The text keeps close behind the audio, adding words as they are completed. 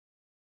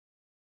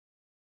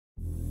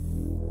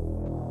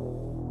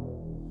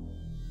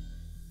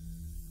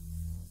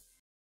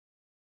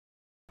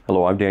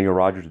Hello, I'm Daniel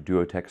Rogers of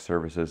Duotech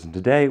Services, and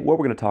today what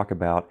we're going to talk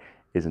about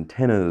is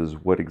antennas,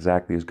 what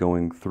exactly is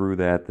going through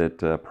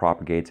that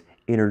propagates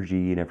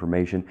energy and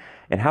information,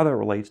 and how that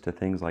relates to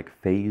things like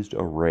phased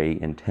array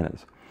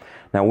antennas.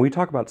 Now, when we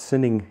talk about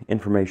sending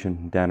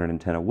information down an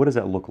antenna, what does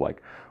that look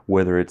like?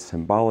 Whether it's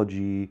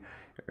symbology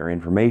or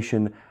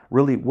information,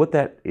 really what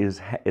that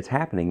is, it's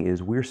happening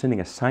is we're sending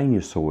a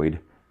sinusoid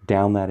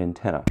down that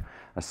antenna.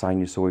 A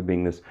sinusoid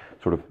being this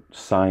sort of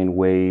sine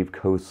wave,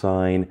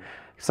 cosine.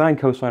 Sine,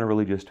 cosine are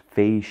really just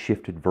phase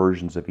shifted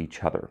versions of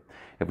each other.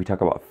 If we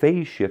talk about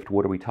phase shift,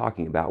 what are we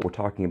talking about? We're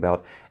talking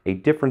about a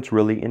difference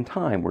really in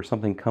time where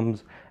something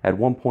comes at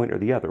one point or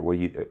the other, where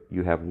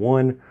you have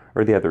one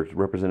or the other. It's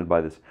represented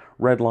by this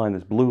red line,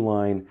 this blue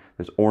line,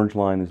 this orange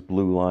line, this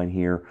blue line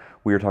here.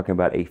 We are talking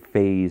about a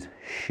phase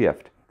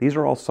shift. These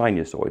are all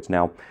sinusoids.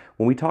 Now,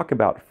 when we talk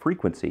about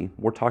frequency,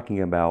 we're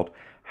talking about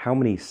how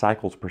many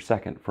cycles per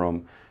second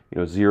from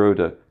 0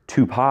 to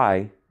 2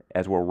 pi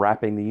as we're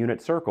wrapping the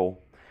unit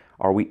circle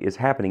is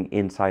happening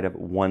inside of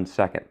 1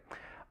 second.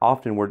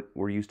 Often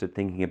we're used to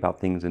thinking about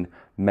things in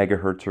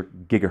megahertz or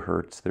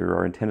gigahertz. There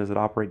are antennas that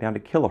operate down to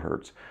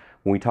kilohertz.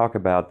 When we talk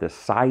about the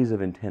size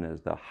of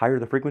antennas, the higher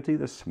the frequency,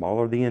 the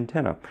smaller the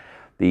antenna.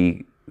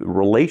 The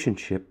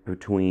relationship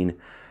between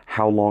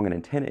how long an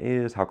antenna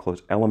is, how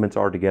close elements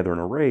are together in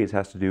arrays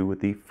has to do with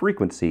the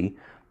frequency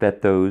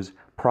that those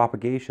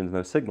propagations,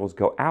 those signals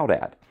go out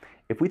at.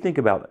 If we think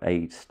about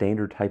a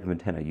standard type of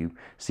antenna, you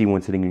see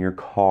one sitting in your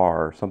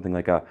car, something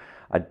like a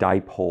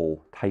dipole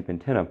type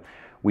antenna,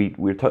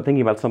 we're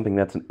thinking about something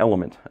that's an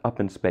element up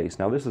in space.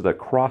 Now this is a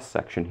cross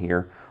section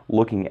here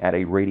looking at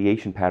a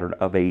radiation pattern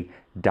of a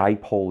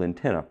dipole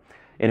antenna.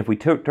 And if we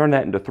turn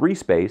that into 3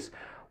 space,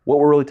 what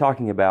we're really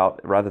talking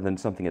about, rather than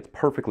something that's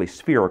perfectly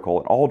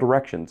spherical in all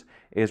directions,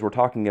 is we're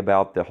talking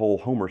about the whole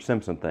Homer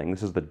Simpson thing.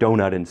 This is the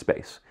donut in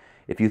space.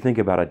 If you think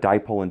about a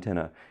dipole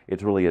antenna,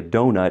 it's really a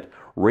donut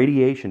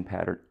radiation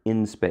pattern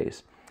in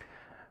space,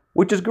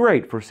 which is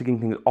great for seeing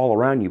things all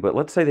around you. But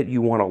let's say that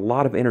you want a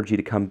lot of energy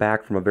to come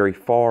back from a very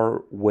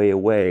far way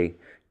away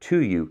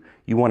to you.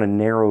 You want to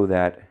narrow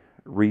that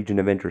region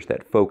of interest,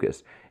 that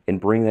focus, and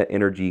bring that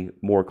energy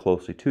more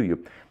closely to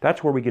you.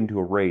 That's where we get into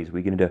arrays.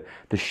 We get into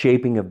the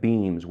shaping of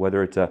beams,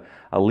 whether it's a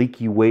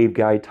leaky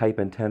waveguide type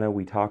antenna.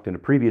 We talked in a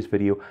previous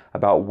video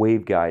about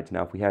waveguides.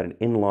 Now, if we had an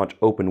in-launch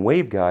open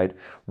waveguide,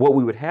 what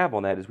we would have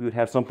on that is we would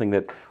have something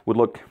that would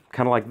look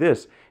kind of like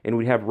this, and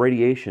we'd have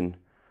radiation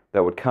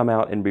that would come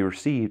out and be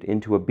received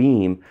into a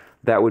beam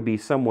that would be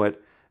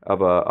somewhat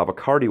of a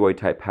cardioid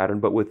type pattern,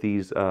 but with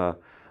these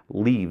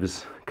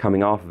leaves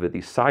coming off of it,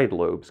 these side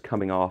lobes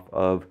coming off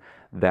of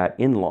that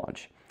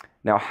in-launch.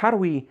 Now, how do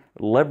we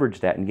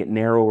leverage that and get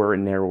narrower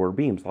and narrower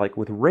beams? Like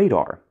with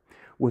radar.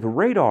 With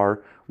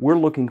radar, we're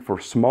looking for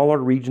smaller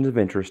regions of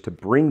interest to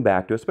bring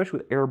back to, especially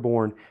with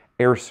airborne,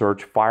 air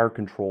search, fire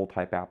control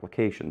type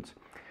applications.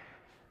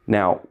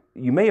 Now,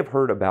 you may have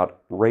heard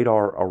about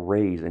radar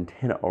arrays,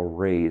 antenna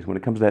arrays. When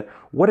it comes to that,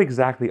 what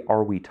exactly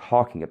are we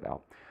talking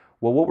about?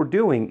 Well, what we're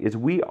doing is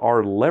we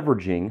are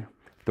leveraging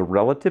the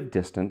relative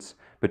distance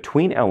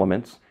between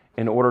elements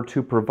in order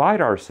to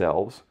provide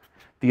ourselves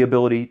the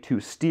ability to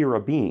steer a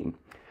beam.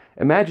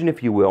 Imagine,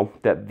 if you will,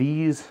 that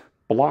these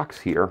blocks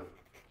here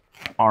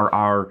are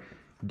our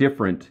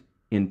different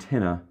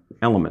antenna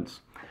elements.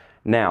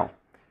 Now,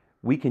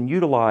 we can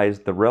utilize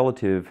the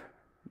relative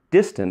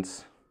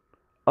distance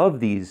of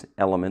these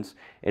elements,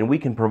 and we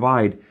can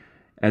provide,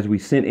 as we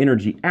send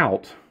energy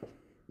out,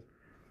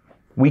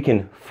 we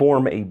can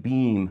form a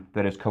beam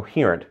that is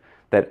coherent,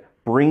 that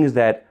brings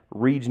that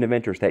region of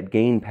interest, that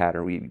gain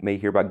pattern. We may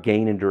hear about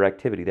gain and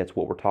directivity. That's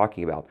what we're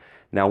talking about.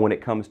 Now, when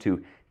it comes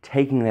to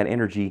taking that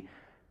energy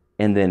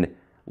and then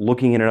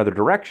looking in another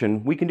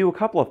direction, we can do a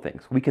couple of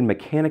things. We can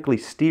mechanically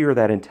steer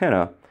that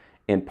antenna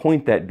and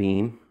point that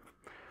beam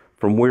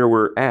from where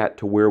we're at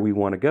to where we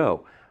want to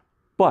go.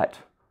 But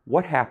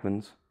what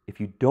happens if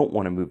you don't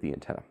want to move the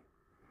antenna?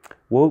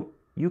 Well,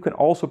 you can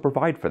also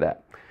provide for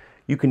that.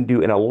 You can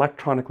do an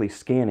electronically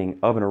scanning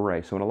of an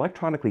array. So an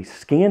electronically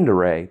scanned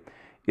array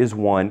is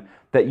one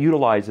that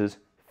utilizes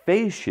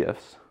phase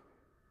shifts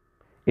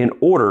in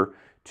order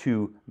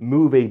to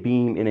move a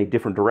beam in a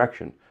different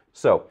direction.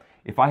 So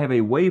if I have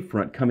a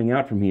wavefront coming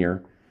out from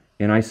here,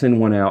 and I send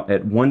one out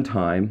at one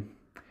time,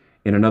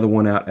 and another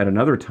one out at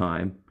another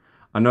time,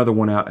 another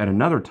one out at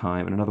another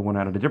time, and another one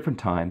out at a different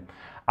time,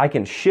 I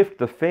can shift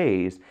the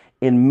phase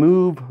and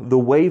move the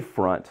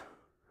wavefront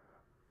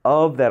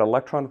of that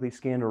electronically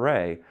scanned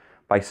array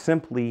by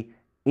simply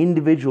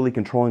individually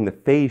controlling the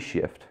phase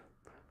shift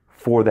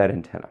for that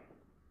antenna.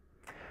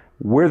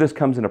 Where this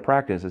comes into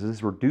practice is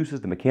this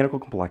reduces the mechanical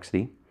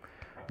complexity,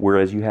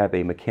 whereas you have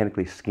a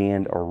mechanically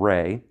scanned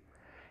array,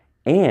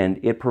 and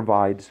it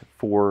provides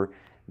for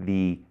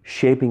the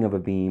shaping of a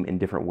beam in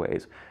different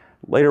ways.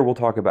 Later we'll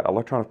talk about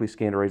electronically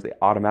scanned arrays, the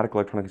automatic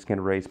electronically scanned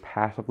arrays,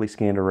 passively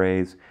scanned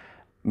arrays.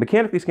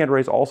 Mechanically scanned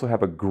arrays also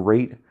have a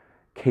great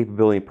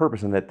capability and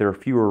purpose in that there are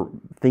fewer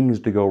things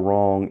to go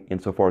wrong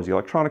insofar as the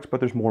electronics, but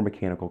there's more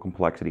mechanical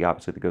complexity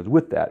obviously that goes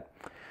with that.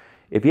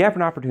 If you have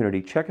an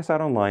opportunity, check us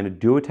out online at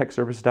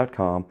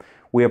duotechservices.com.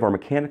 We have our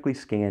mechanically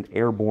scanned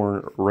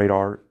airborne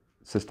radar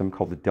system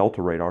called the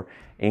Delta radar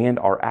and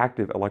our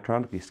active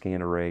electronically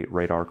scanned array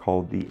radar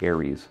called the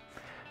AESA.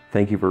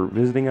 Thank you for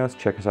visiting us.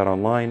 Check us out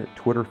online,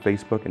 Twitter,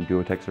 Facebook, and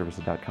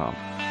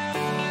duotechservices.com.